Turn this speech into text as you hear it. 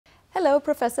Hello,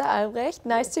 Professor Albrecht.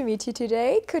 Nice to meet you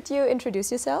today. Could you introduce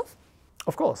yourself?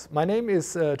 Of course. My name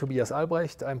is Tobias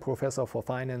Albrecht. I'm Professor for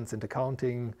Finance and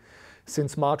Accounting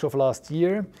since March of last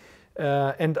year.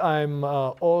 And I'm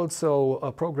also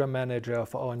a program manager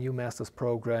for our new master's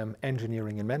program,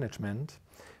 Engineering and Management.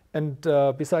 And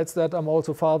besides that, I'm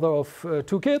also father of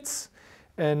 2 kids.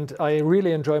 And I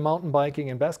really enjoy mountain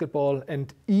biking and basketball.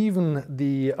 And even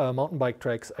the mountain bike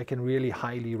tracks I can really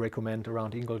highly recommend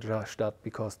around Ingolstadt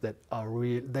because they are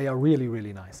really,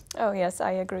 really nice. Oh yes,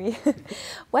 I agree.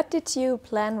 What did you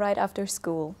plan right after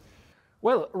school?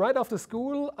 Well, right after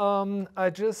school, I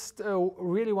just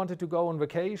really wanted to go on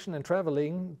vacation and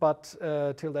traveling, but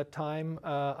till that time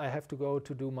I have to go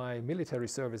to do my military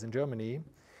service in Germany.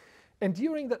 And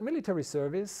during that military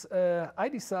service, I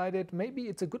decided maybe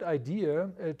it's a good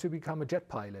idea to become a jet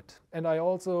pilot. And I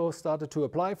also started to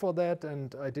apply for that,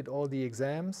 and I did all the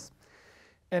exams.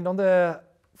 And on the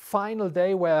final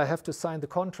day where I have to sign the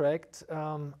contract,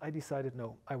 I decided,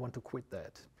 no, I want to quit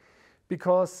that.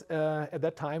 Because at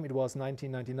that time, it was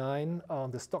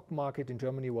 1999, the stock market in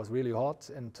Germany was really hot,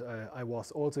 and I was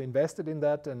also invested in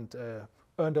that and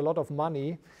earned a lot of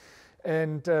money.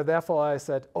 And therefore I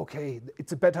said, okay,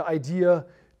 it's a better idea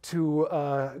to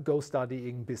go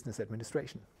studying business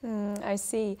administration. I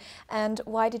see. And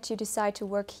why did you decide to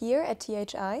work here at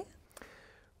THI?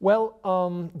 Well,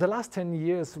 the last 10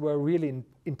 years were really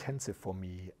intensive for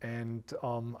me. And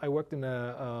I worked in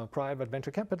a private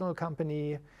venture capital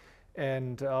company.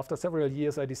 And after several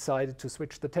years, I decided to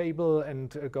switch the table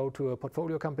and go to a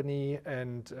portfolio company.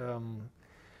 And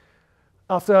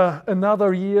after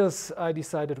another years, I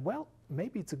decided, well,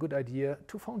 maybe it's a good idea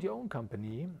to found your own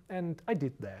company. And I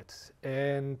did that.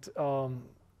 And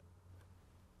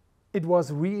it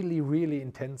was really, really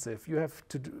intensive. You have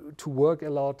to work a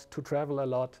lot, to travel a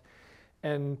lot.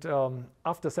 And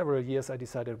after several years, I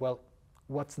decided, well,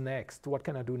 what's next? What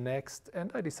can I do next?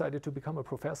 And I decided to become a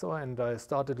professor, and I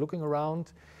started looking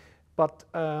around. But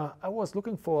I was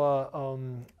looking for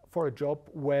a job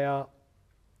where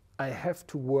I have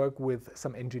to work with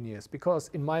some engineers, because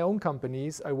in my own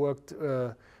companies I worked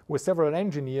with several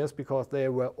engineers because they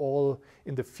were all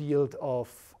in the field of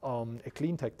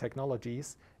clean tech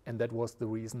technologies, and that was the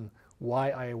reason why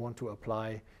I want to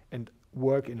apply and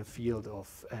work in a field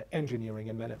of engineering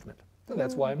and management. So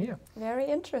that's why I'm here. Very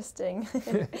interesting.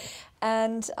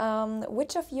 And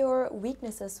which of your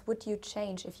weaknesses would you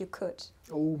change if you could?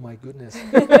 Oh my goodness.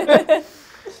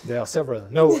 There are several.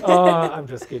 No, I'm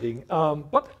just kidding.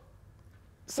 But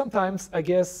sometimes I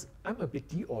guess I'm a bit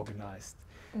deorganized.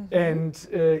 And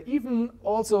even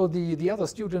also the other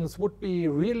students would be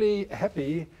really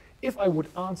happy if I would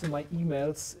answer my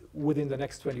emails within the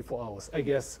next 24 hours. I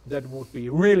guess that would be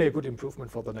really a good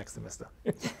improvement for the next semester.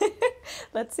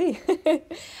 Let's see.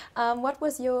 What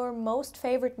was your most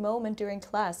favorite moment during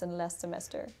class in the last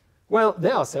semester? Well,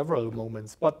 there are several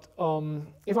moments, but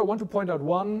if I want to point out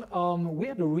one, we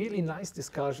had a really nice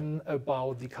discussion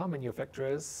about the car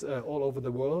manufacturers all over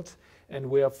the world, and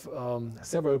we have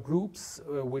several groups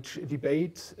which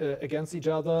debate against each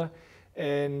other.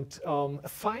 And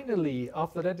finally,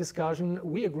 after that discussion,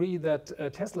 we agree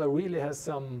that Tesla really has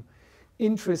some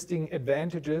interesting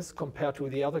advantages compared to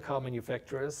the other car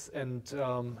manufacturers, and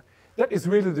that is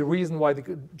really the reason why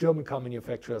the German car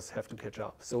manufacturers have to catch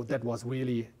up. So that was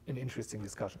really an interesting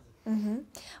discussion.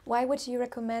 Why would you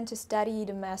recommend to study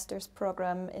the master's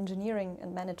program, Engineering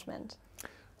and Management?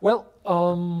 Well,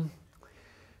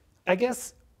 I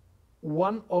guess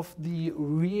one of the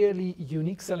really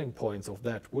unique selling points of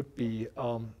that would be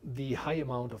the high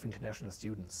amount of international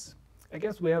students. I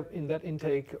guess we have in that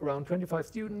intake around 25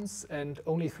 students, and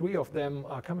only 3 of them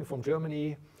are coming from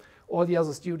Germany. All the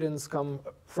other students come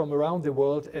from around the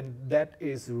world, and that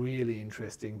is really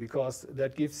interesting because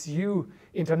that gives you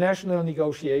international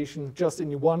negotiation just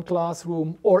in one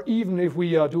classroom, or even if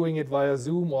we are doing it via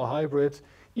Zoom or hybrid,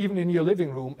 even in your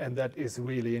living room, and that is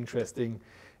really interesting.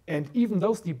 And even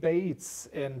those debates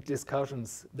and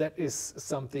discussions, that is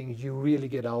something you really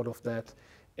get out of that,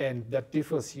 and that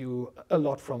differs you a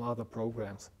lot from other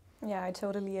programs. Yeah, I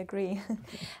totally agree.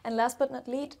 And last but not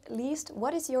least,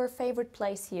 what is your favorite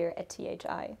place here at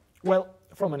THI? Well,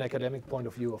 from an academic point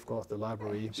of view, of course, the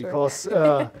library, Sure. because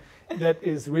that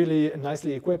is really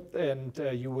nicely equipped, and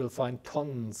you will find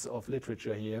tons of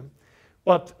literature here.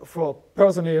 But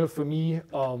personally, for me,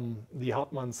 the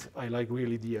Hartmanns, I like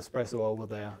really the espresso over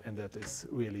there, and that is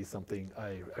really something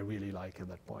I really like at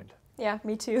that point. Yeah,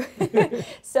 me too.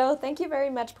 So thank you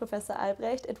very much, Professor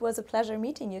Albrecht. It was a pleasure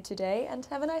meeting you today, and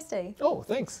have a nice day. Oh,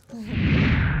 thanks.